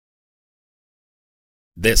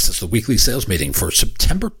This is the weekly sales meeting for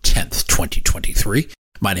September 10th, 2023.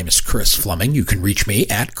 My name is Chris Fleming. You can reach me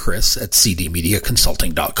at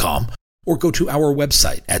chris@cdmediaconsulting.com or go to our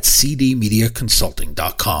website at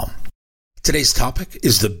cdmediaconsulting.com. Today's topic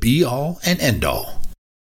is the be-all and end-all.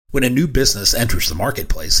 When a new business enters the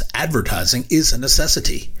marketplace, advertising is a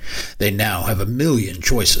necessity. They now have a million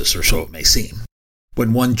choices, or so it may seem.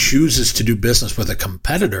 When one chooses to do business with a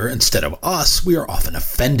competitor instead of us, we are often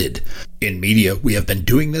offended. In media, we have been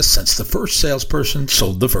doing this since the first salesperson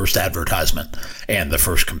sold the first advertisement, and the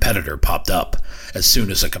first competitor popped up. As soon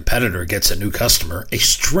as a competitor gets a new customer, a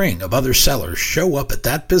string of other sellers show up at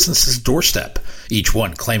that business's doorstep, each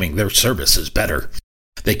one claiming their service is better.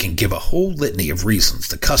 They can give a whole litany of reasons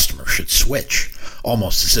the customer should switch,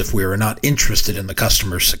 almost as if we are not interested in the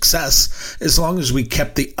customer's success as long as we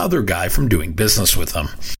kept the other guy from doing business with them.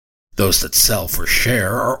 Those that sell for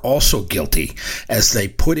share are also guilty, as they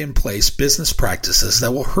put in place business practices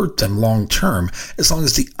that will hurt them long term as long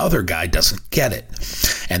as the other guy doesn't get it.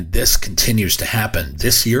 And this continues to happen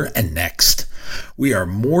this year and next. We are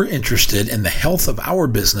more interested in the health of our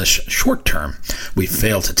business short term. We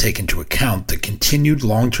fail to take into account the continued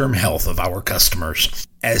long-term health of our customers,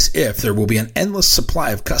 as if there will be an endless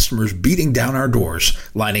supply of customers beating down our doors,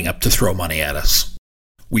 lining up to throw money at us.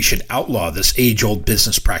 We should outlaw this age-old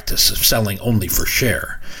business practice of selling only for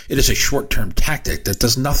share. It is a short-term tactic that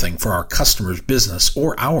does nothing for our customers' business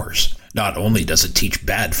or ours. Not only does it teach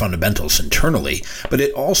bad fundamentals internally, but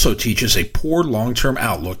it also teaches a poor long-term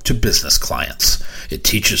outlook to business clients. It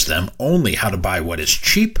teaches them only how to buy what is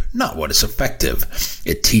cheap, not what is effective.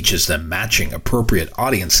 It teaches them matching appropriate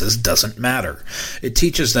audiences doesn't matter. It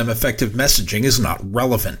teaches them effective messaging is not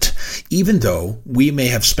relevant, even though we may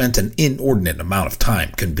have spent an inordinate amount of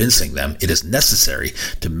time convincing them it is necessary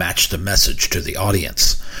to match the message to the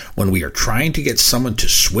audience. When we are trying to get someone to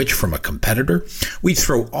switch from a competitor, we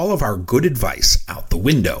throw all of our good advice out the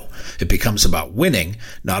window. It becomes about winning,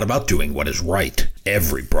 not about doing what is right.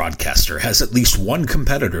 Every broadcaster has at least one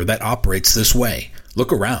competitor that operates this way.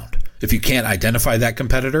 Look around. If you can't identify that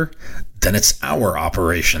competitor, then it's our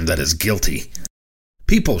operation that is guilty.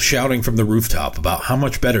 People shouting from the rooftop about how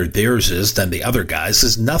much better theirs is than the other guy's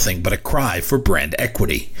is nothing but a cry for brand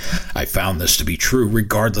equity. I found this to be true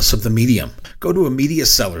regardless of the medium. Go to a media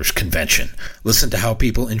sellers convention. Listen to how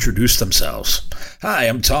people introduce themselves. Hi,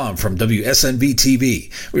 I'm Tom from WSNV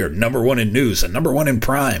TV. We are number one in news and number one in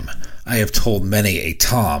prime. I have told many a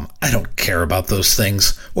Tom, I don't care about those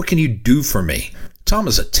things. What can you do for me? Tom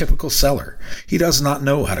is a typical seller. He does not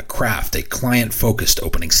know how to craft a client-focused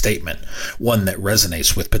opening statement, one that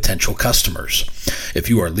resonates with potential customers. If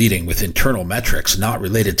you are leading with internal metrics not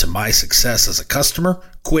related to my success as a customer,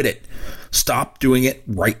 quit it. Stop doing it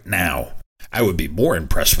right now. I would be more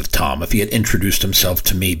impressed with Tom if he had introduced himself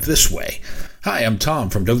to me this way. Hi, I'm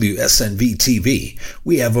Tom from WSNV TV.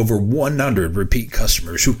 We have over 100 repeat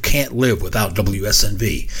customers who can't live without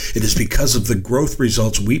WSNV. It is because of the growth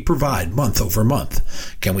results we provide month over month.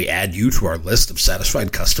 Can we add you to our list of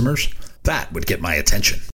satisfied customers? That would get my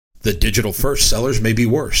attention. The digital-first sellers may be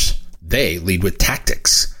worse. They lead with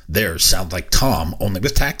tactics. Theirs sound like Tom, only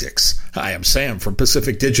with tactics. Hi, I'm Sam from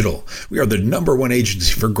Pacific Digital. We are the number one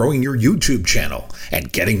agency for growing your YouTube channel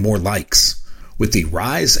and getting more likes. With the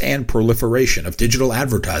rise and proliferation of digital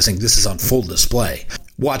advertising, this is on full display.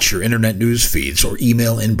 Watch your internet news feeds or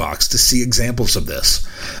email inbox to see examples of this.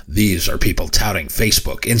 These are people touting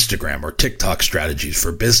Facebook, Instagram, or TikTok strategies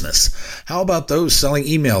for business. How about those selling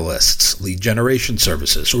email lists, lead generation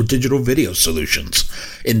services, or digital video solutions?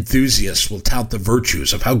 Enthusiasts will tout the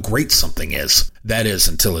virtues of how great something is. That is,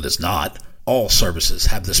 until it is not. All services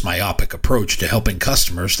have this myopic approach to helping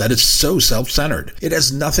customers that is so self-centered. It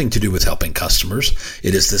has nothing to do with helping customers.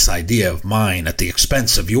 It is this idea of mine at the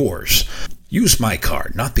expense of yours. Use my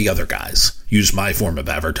card, not the other guy's. Use my form of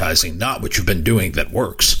advertising, not what you've been doing that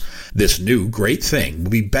works. This new great thing will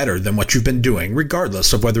be better than what you've been doing,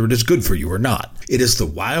 regardless of whether it is good for you or not. It is the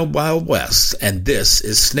wild, wild west, and this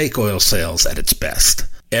is snake oil sales at its best.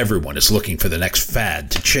 Everyone is looking for the next fad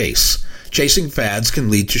to chase. Chasing fads can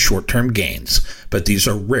lead to short-term gains, but these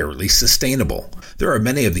are rarely sustainable. There are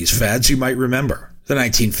many of these fads you might remember. The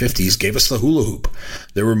 1950s gave us the hula hoop.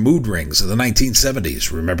 There were mood rings of the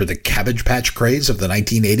 1970s. Remember the Cabbage Patch craze of the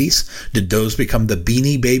 1980s? Did those become the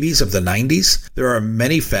Beanie Babies of the 90s? There are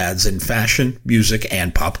many fads in fashion, music,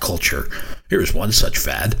 and pop culture. Here's one such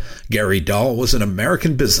fad. Gary Dahl was an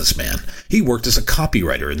American businessman. He worked as a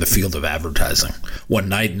copywriter in the field of advertising. One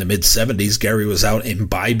night in the mid-70s, Gary was out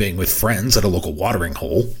imbibing with friends at a local watering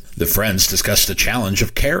hole. The friends discussed the challenge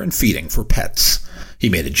of care and feeding for pets. He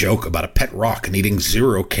made a joke about a pet rock needing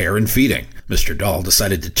zero care and feeding. Mr. Dahl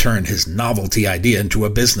decided to turn his novelty idea into a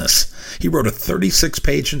business. He wrote a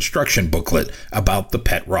 36-page instruction booklet about the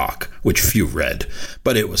pet rock, which few read,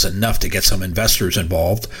 but it was enough to get some investors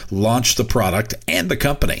involved, launch the product and the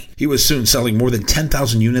company. He was soon selling more than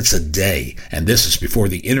 10,000 units a day, and this is before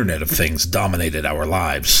the Internet of Things dominated our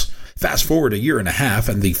lives. Fast forward a year and a half,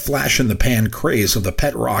 and the flash-in-the-pan craze of the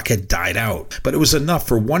pet rock had died out, but it was enough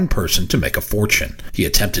for one person to make a fortune. He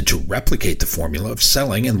attempted to replicate the formula of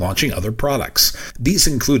selling and launching other products. These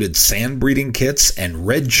included sand-breeding kits and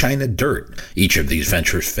red china dirt. Each of these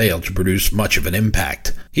ventures failed to produce much of an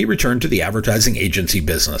impact. He returned to the advertising agency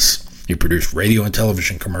business. He produced radio and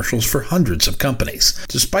television commercials for hundreds of companies.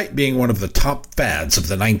 Despite being one of the top fads of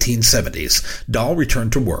the 1970s, Dahl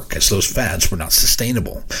returned to work as those fads were not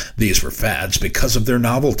sustainable. These were fads because of their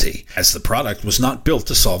novelty, as the product was not built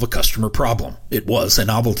to solve a customer problem. It was a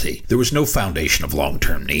novelty. There was no foundation of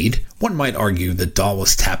long-term need. One might argue that Dahl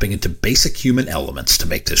was tapping into basic human elements to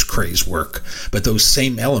make this craze work, but those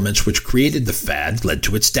same elements which created the fad led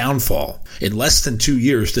to its downfall. In less than 2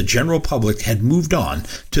 years, the general public had moved on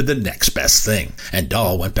to the next best thing, and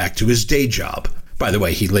Dahl went back to his day job. By the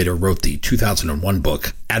way, he later wrote the 2001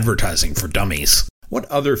 book, Advertising for Dummies. What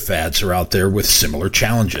other fads are out there with similar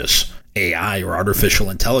challenges? AI or artificial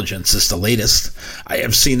intelligence is the latest. I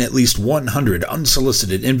have seen at least 100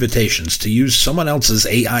 unsolicited invitations to use someone else's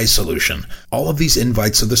AI solution. All of these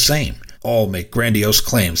invites are the same. All make grandiose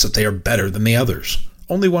claims that they are better than the others.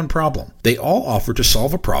 Only one problem. They all offer to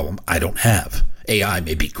solve a problem I don't have. AI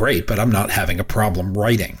may be great, but I'm not having a problem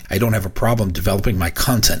writing. I don't have a problem developing my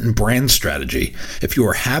content and brand strategy. If you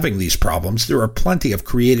are having these problems, there are plenty of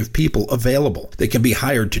creative people available. They can be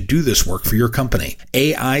hired to do this work for your company.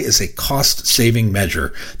 AI is a cost-saving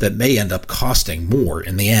measure that may end up costing more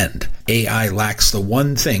in the end. AI lacks the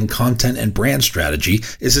one thing content and brand strategy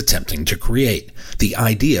is attempting to create, the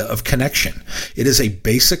idea of connection. It is a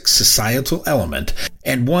basic societal element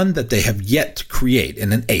and one that they have yet to create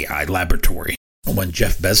in an AI laboratory. When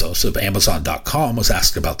Jeff Bezos of Amazon.com was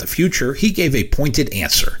asked about the future, he gave a pointed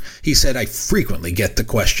answer. He said, "I frequently get the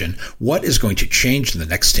question, what is going to change in the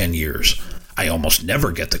next 10 years? I almost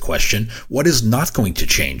never get the question, what is not going to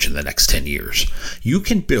change in the next 10 years? You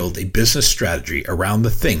can build a business strategy around the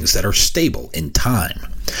things that are stable in time."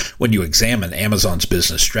 When you examine Amazon's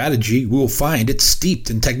business strategy, you will find it's steeped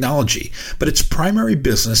in technology, but its primary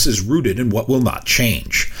business is rooted in what will not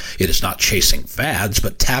change. It is not chasing fads,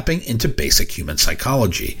 but tapping into basic human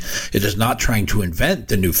psychology. It is not trying to invent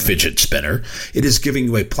the new fidget spinner. It is giving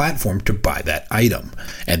you a platform to buy that item,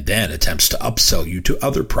 and then attempts to upsell you to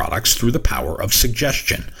other products through the power of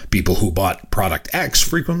suggestion. People who bought product X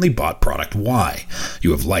frequently bought product Y.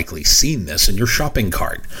 You have likely seen this in your shopping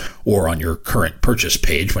cart, or on your current purchase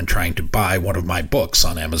page when trying to buy one of my books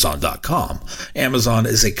on Amazon.com. Amazon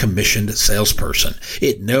is a commissioned salesperson.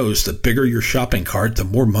 It knows the bigger your shopping cart, the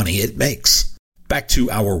more money it makes. Back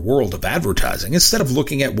to our world of advertising, instead of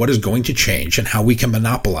looking at what is going to change and how we can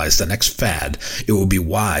monopolize the next fad, it will be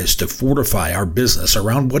wise to fortify our business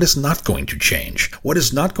around what is not going to change. What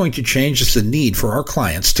is not going to change is the need for our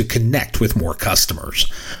clients to connect with more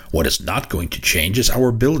customers. What is not going to change is our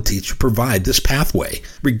ability to provide this pathway,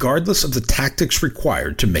 regardless of the tactics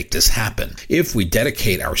required to make this happen. If we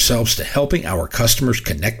dedicate ourselves to helping our customers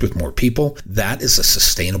connect with more people, that is a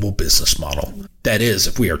sustainable business model. That is,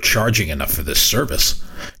 if we are charging enough for this service.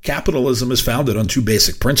 Capitalism is founded on two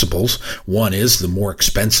basic principles. One is the more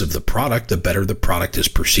expensive the product, the better the product is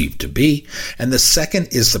perceived to be. And the second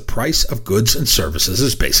is the price of goods and services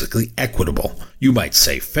is basically equitable. You might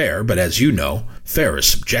say fair, but as you know, fair is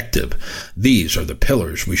subjective. These are the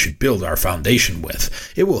pillars we should build our foundation with.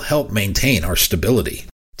 It will help maintain our stability.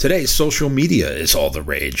 Today, social media is all the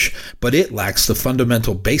rage, but it lacks the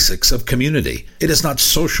fundamental basics of community. It is not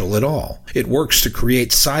social at all. It works to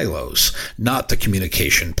create silos, not the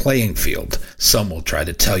communication playing field. Some will try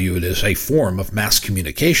to tell you it is a form of mass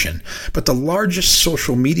communication, but the largest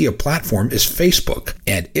social media platform is Facebook,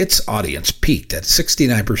 and its audience peaked at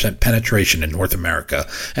 69% penetration in North America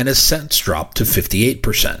and has since dropped to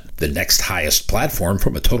 58%. The next highest platform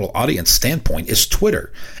from a total audience standpoint is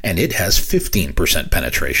Twitter, and it has 15%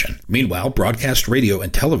 penetration. Meanwhile, broadcast radio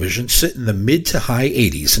and television sit in the mid to high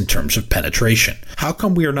 80s in terms of penetration. How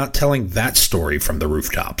come we are not telling that story from the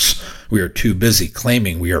rooftops? We are too busy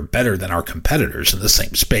claiming we are better than our competitors in the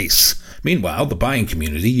same space. Meanwhile, the buying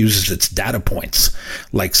community uses its data points,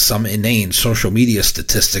 like some inane social media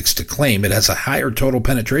statistics, to claim it has a higher total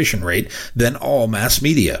penetration rate than all mass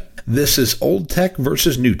media. This is old tech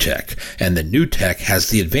versus new tech, and the new tech has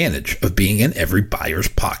the advantage of being in every buyer's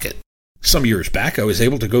pocket. Some years back, I was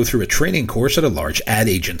able to go through a training course at a large ad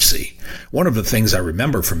agency. One of the things I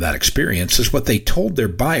remember from that experience is what they told their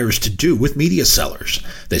buyers to do with media sellers.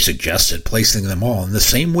 They suggested placing them all in the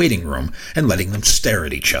same waiting room and letting them stare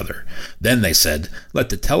at each other. Then they said, let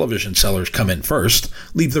the television sellers come in first,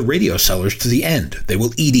 leave the radio sellers to the end. They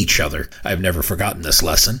will eat each other. I've never forgotten this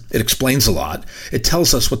lesson. It explains a lot. It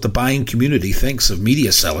tells us what the buying community thinks of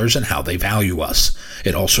media sellers and how they value us.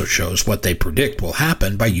 It also shows what they predict will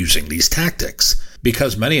happen by using these tactics.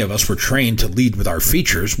 Because many of us were trained to lead with our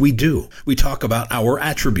features, we do. We talk about our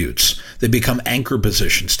attributes. They become anchor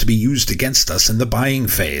positions to be used against us in the buying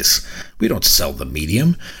phase. We don't sell the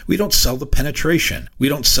medium. We don't sell the penetration. We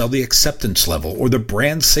don't sell the acceptance level or the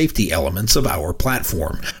brand safety elements of our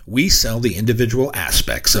platform. We sell the individual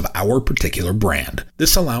aspects of our particular brand.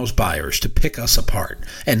 This allows buyers to pick us apart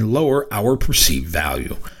and lower our perceived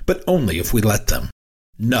value, but only if we let them.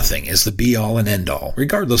 Nothing is the be-all and end-all,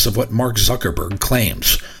 regardless of what Mark Zuckerberg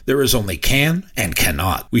claims. There is only can and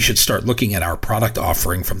cannot. We should start looking at our product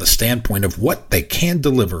offering from the standpoint of what they can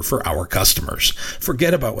deliver for our customers.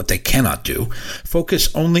 Forget about what they cannot do.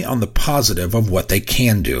 Focus only on the positive of what they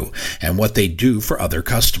can do and what they do for other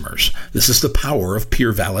customers. This is the power of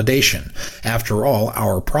peer validation. After all,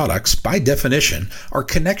 our products, by definition, are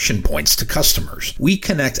connection points to customers. We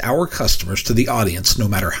connect our customers to the audience no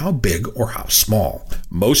matter how big or how small.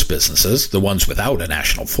 Most businesses, the ones without a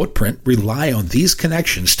national footprint, rely on these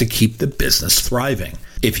connections to keep the business thriving.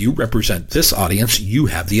 If you represent this audience, you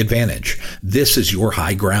have the advantage. This is your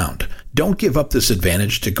high ground. Don't give up this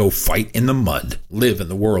advantage to go fight in the mud. Live in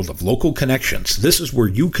the world of local connections. This is where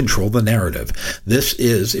you control the narrative. This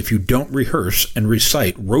is if you don't rehearse and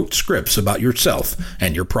recite rote scripts about yourself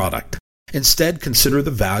and your product. Instead, consider the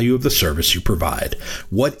value of the service you provide.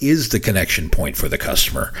 What is the connection point for the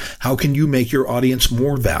customer? How can you make your audience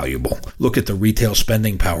more valuable? Look at the retail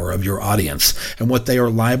spending power of your audience and what they are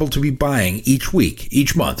liable to be buying each week,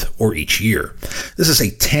 each month, or each year. This is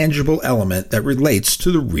a tangible element that relates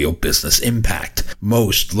to the real business impact.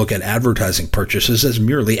 Most look at advertising purchases as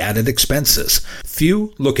merely added expenses.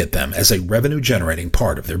 Few look at them as a revenue-generating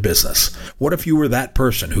part of their business. What if you were that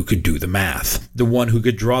person who could do the math? The one who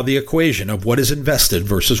could draw the equation of what is invested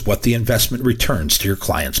versus what the investment returns to your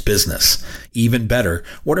client's business. Even better,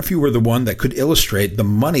 what if you were the one that could illustrate the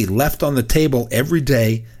money left on the table every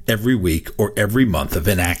day, every week, or every month of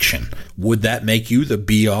inaction? Would that make you the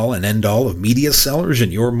be-all and end-all of media sellers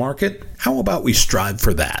in your market? How about we strive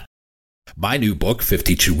for that? My new book,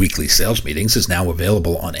 52 Weekly Sales Meetings, is now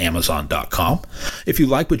available on Amazon.com. If you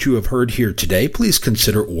like what you have heard here today, please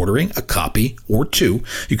consider ordering a copy or two.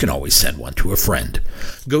 You can always send one to a friend.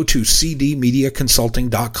 Go to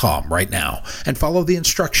cdmediaconsulting.com right now and follow the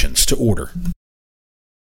instructions to order.